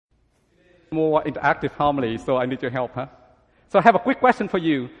more interactive family, so I need your help, huh? So I have a quick question for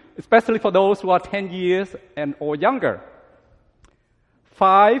you, especially for those who are 10 years and or younger.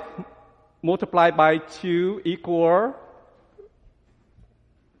 5 multiplied by 2 equal...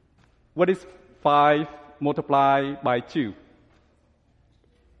 What is 5 multiplied by 2?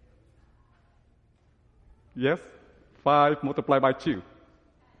 Yes? 5 multiplied by 2.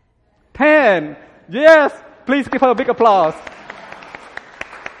 10! Yes! Please give her a big applause.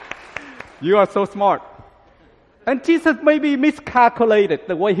 You are so smart. And Jesus maybe miscalculated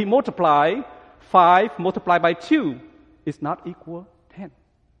the way he multiplied. 5 multiplied by 2 is not equal 10.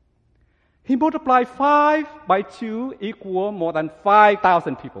 He multiplied 5 by 2 equal more than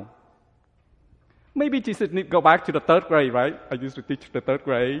 5,000 people. Maybe Jesus need to go back to the 3rd grade, right? I used to teach the 3rd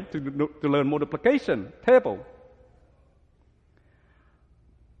grade to learn multiplication table.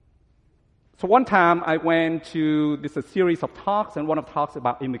 So one time I went to a series of talks, and one of the talks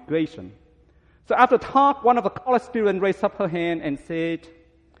about immigration. So after the talk, one of the college students raised up her hand and said,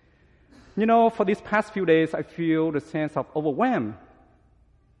 for these past few days, I feel the sense of overwhelm.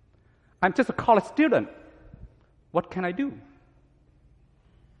 I'm just a college student. What can I do?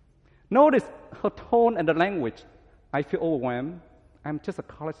 Notice her tone and the language. I feel overwhelmed. I'm just a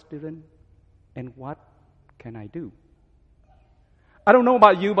college student. And what can I do? I don't know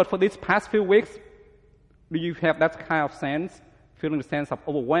about you, but for these past few weeks, do you have that kind of sense? Feeling the sense of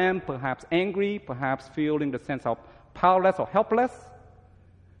overwhelmed, perhaps angry, perhaps feeling the sense of powerless or helpless?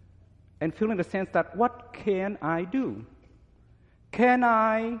 And feeling the sense that, what can I do? Can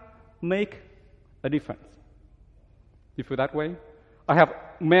I make a difference? You feel that way? I have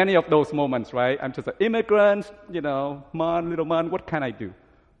many of those moments, right? I'm just an immigrant, little man, what can I do?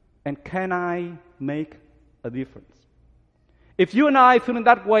 And can I make a difference? If you and I feeling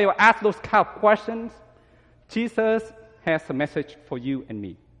that way or ask those kind of questions, Jesus has a message for you and me.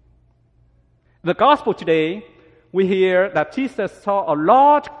 In the gospel today, we hear that Jesus saw a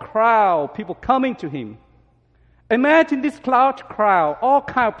large crowd, people coming to him. Imagine this large crowd, all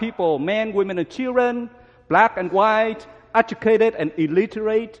kind of people, men, women, and children, black and white, educated and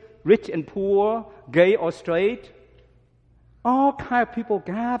illiterate, rich and poor, gay or straight. All kind of people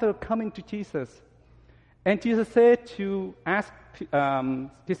gather coming to Jesus. And Jesus asked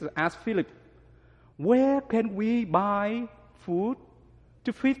Philip, where can we buy food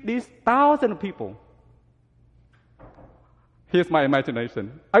to feed these 1,000 people? Here's my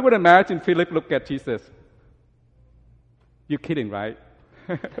imagination. I would imagine Philip looked at Jesus. You're kidding, right?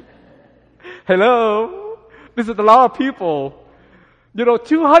 Hello? This is a lot of people.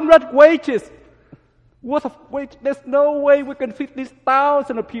 200 wages worth of wage. There's no way we can feed these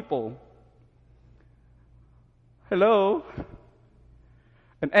 1,000 of people. Hello?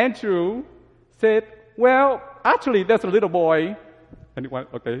 And Andrew said, well, actually, there's a little boy. Anyone?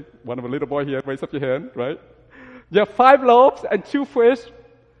 Okay, one of the little boy here, raise up your hand, right? You have 5 loaves and 2 fish.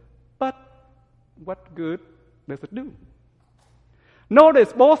 But what good does it do?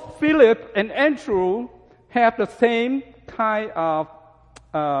 Notice both Philip and Andrew have the same kind of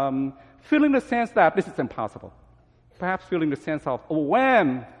feeling the sense that this is impossible. Perhaps feeling the sense of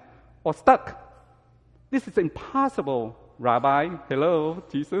overwhelmed or stuck. This is impossible, Rabbi. Hello,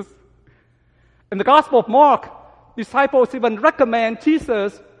 Jesus. In the Gospel of Mark, disciples even recommend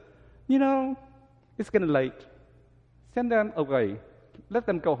Jesus, it's getting late. Send them away. Let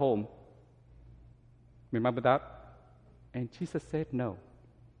them go home. Remember that? And Jesus said, no.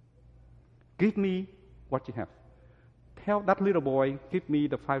 Give me what you have. Tell that little boy, give me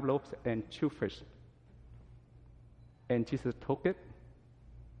the 5 loaves and 2 fish. And Jesus took it,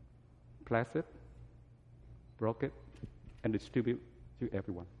 blessed it, broke it, and distributed to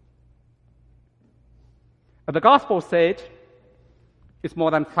everyone. And the gospel said it's more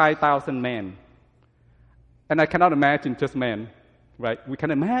than 5,000 men. And I cannot imagine just men, right? We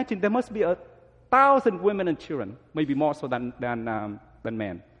can imagine there must be 1,000 women and children, maybe more so than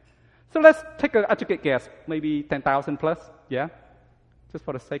men. So let's take an educated guess, maybe 10,000 plus, yeah? Just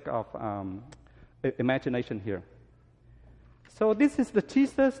for the sake of imagination here. So this is the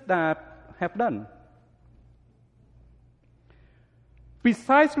Jesus that have done.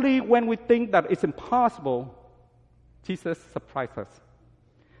 Precisely when we think that it's impossible, Jesus surprised us.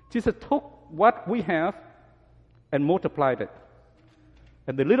 Jesus took what we have and multiplied it.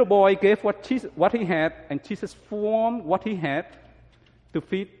 And the little boy gave what he had, and Jesus formed what he had to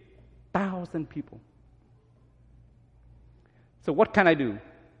feed 1,000 people. So what can I do?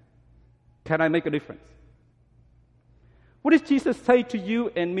 Can I make a difference? What does Jesus say to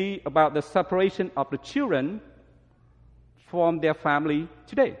you and me about the separation of the children from their family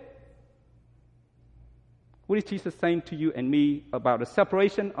today? What is Jesus saying to you and me about the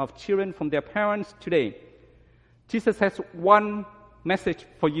separation of children from their parents today? Jesus has one message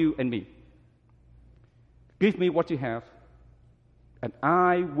for you and me. Give me what you have, and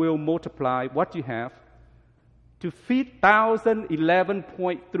I will multiply what you have to feed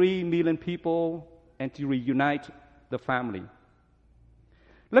 11.3 million people and to reunite the family.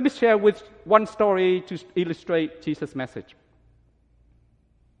 Let me share with one story to illustrate Jesus' message.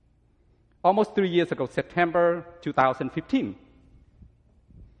 Almost 3 years ago, September 2015,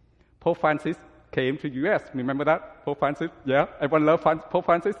 Pope Francis came to U.S. Remember that? Pope Francis? Yeah? Everyone loves Pope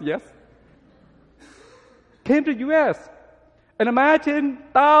Francis? Yes? Came to U.S. And imagine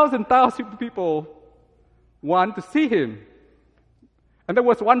thousands of people want to see him. And there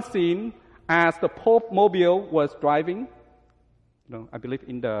was one scene as the Pope mobile was driving. I believe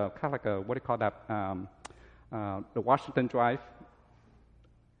in the kind of like what do you call that? The Washington Drive.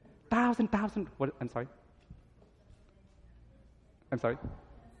 Thousand. What? I'm sorry.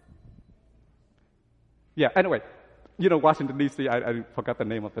 Yeah. Anyway, Washington D.C. I forgot the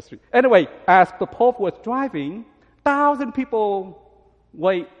name of the street. Anyway, as the Pope was driving, 1,000 people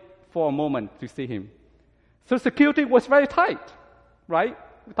wait for a moment to see him. So security was very tight, right?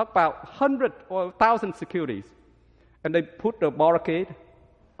 We talk about 100 or 1,000 securities. And they put the barricade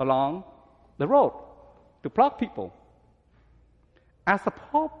along the road to block people. As the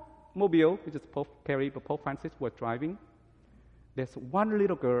Pope mobile, which is Pope carried, but Pope Francis was driving, there's one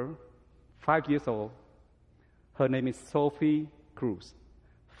little girl, 5 years old. Her name is Sophie Cruz.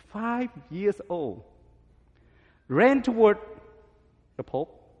 5 years old. Ran toward the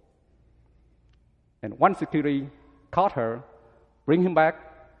Pope. And one security caught her, bring him back,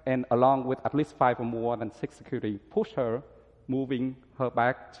 and along with at least 5 or more than 6 security, pushed her, moving her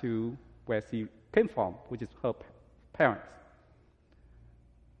back to where she came from, which is her parents.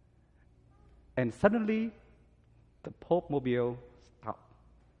 And suddenly, the Pope mobile stopped.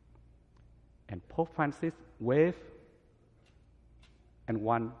 And Pope Francis waved and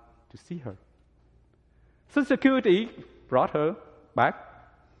wanted to see her. So security brought her back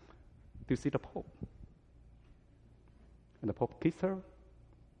to see the Pope. And the Pope kissed her.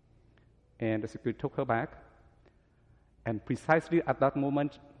 And the security took her back. And precisely at that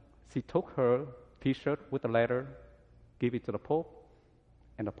moment, she took her T-shirt with a letter, gave it to the Pope,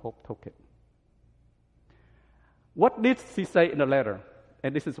 and the Pope took it. What did she say in the letter?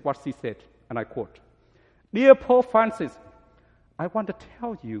 And this is what she said, and I quote, "Dear Pope Francis, I want to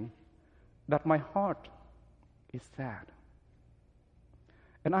tell you that my heart is sad.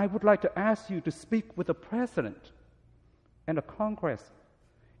 And I would like to ask you to speak with the President and the Congress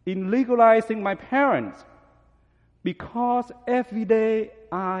in legalizing my parents, because every day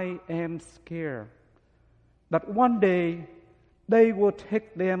I am scared that one day they will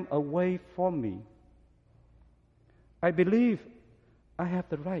take them away from me. I believe I have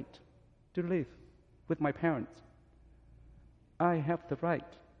the right to live with my parents. I have the right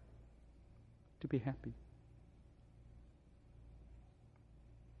to be happy.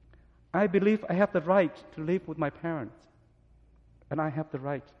 I believe I have the right to live with my parents, and I have the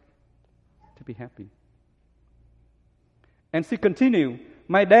right to be happy." And she continued,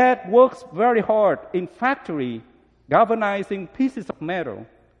 "My dad works very hard in factory galvanizing pieces of metal,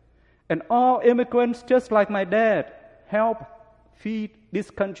 and all immigrants just like my dad help feed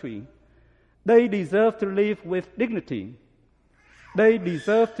this country. They deserve to live with dignity. They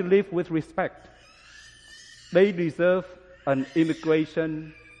deserve to live with respect. They deserve an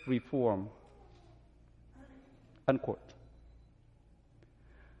immigration reform." Unquote.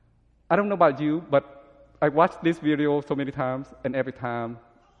 I don't know about you, but I watched this video so many times, and every time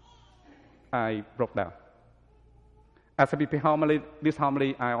I broke down. As I prepared this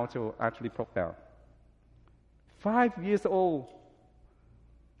homily, I also actually broke down. 5 years old,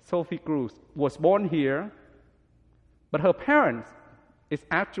 Sophie Cruz was born here, but her parents is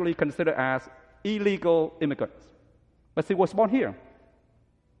actually considered as illegal immigrants. But she was born here.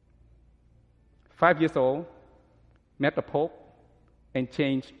 5 years old, met the Pope, and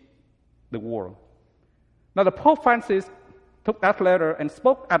changed the world. Now, the Pope Francis took that letter and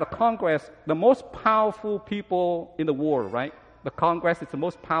spoke at the Congress, the most powerful people in the world, right? The Congress is the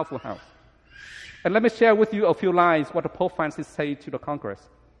most powerful house. And let me share with you a few lines what the Pope Francis said to the Congress.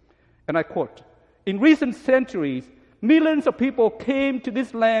 And I quote, "In recent centuries, millions of people came to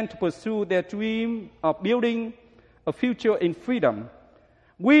this land to pursue their dream of building a future in freedom.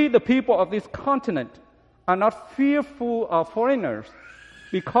 We, the people of this continent, are not fearful of foreigners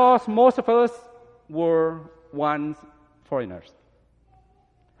because most of us were once foreigners.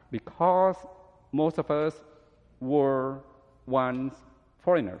 Because most of us were once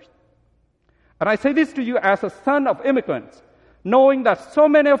foreigners. And I say this to you as a son of immigrants, knowing that so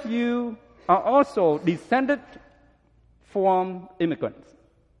many of you are also descended from immigrants,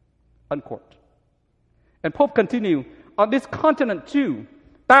 unquote. And Pope continued, on this continent too,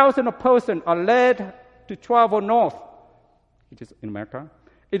 thousands of persons are led to travel north, which is in America,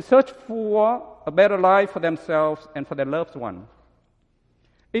 in search for a better life for themselves and for their loved one.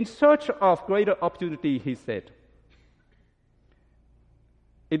 In search of greater opportunity, he said,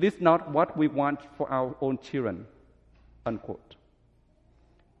 it is not what we want for our own children, unquote.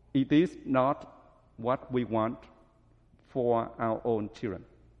 It is not what we want for our own children.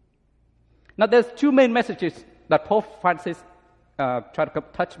 Now, there's two main messages that Pope Francis tried to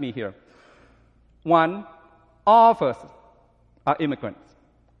touch me here. One, all of us are immigrants,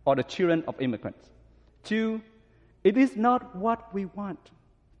 or the children of immigrants. Two, it is not what we want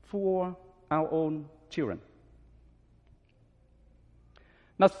for our own children.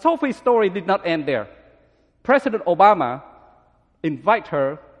 Now, Sophie's story did not end there. President Obama invited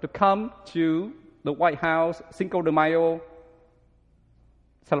her to come to the White House Cinco de Mayo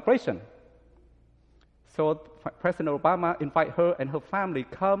celebration. So President Obama invited her and her family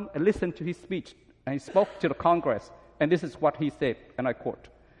come and listen to his speech. And he spoke to the Congress. And this is what he said, and I quote,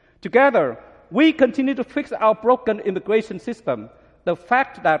 together, we continue to fix our broken immigration system. The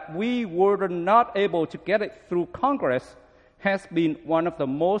fact that we were not able to get it through Congress has been one of the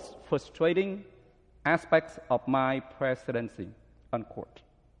most frustrating aspects of my presidency, unquote.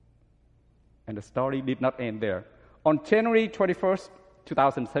 And the story did not end there. On January 21st,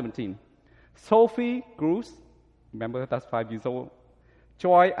 2017, Sophie Cruz, remember that's 5 years old,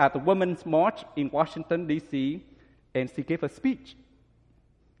 joined at the Women's March in Washington, D.C., and she gave a speech.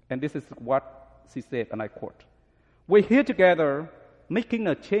 And this is what she said, and I quote, we're here together making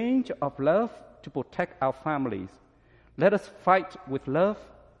a change of love to protect our families. Let us fight with love,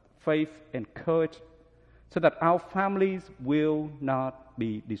 faith, and courage so that our families will not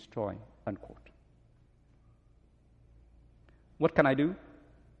be destroyed, unquote. What can I do?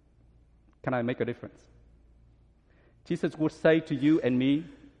 Can I make a difference? Jesus would say to you and me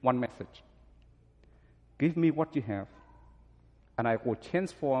one message. Give me what you have, and I will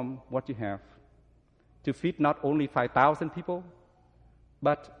transform what you have to feed not only 5,000 people,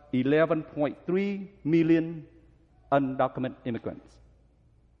 but 11.3 million undocumented immigrants.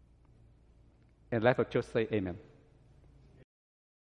 And let us just say amen.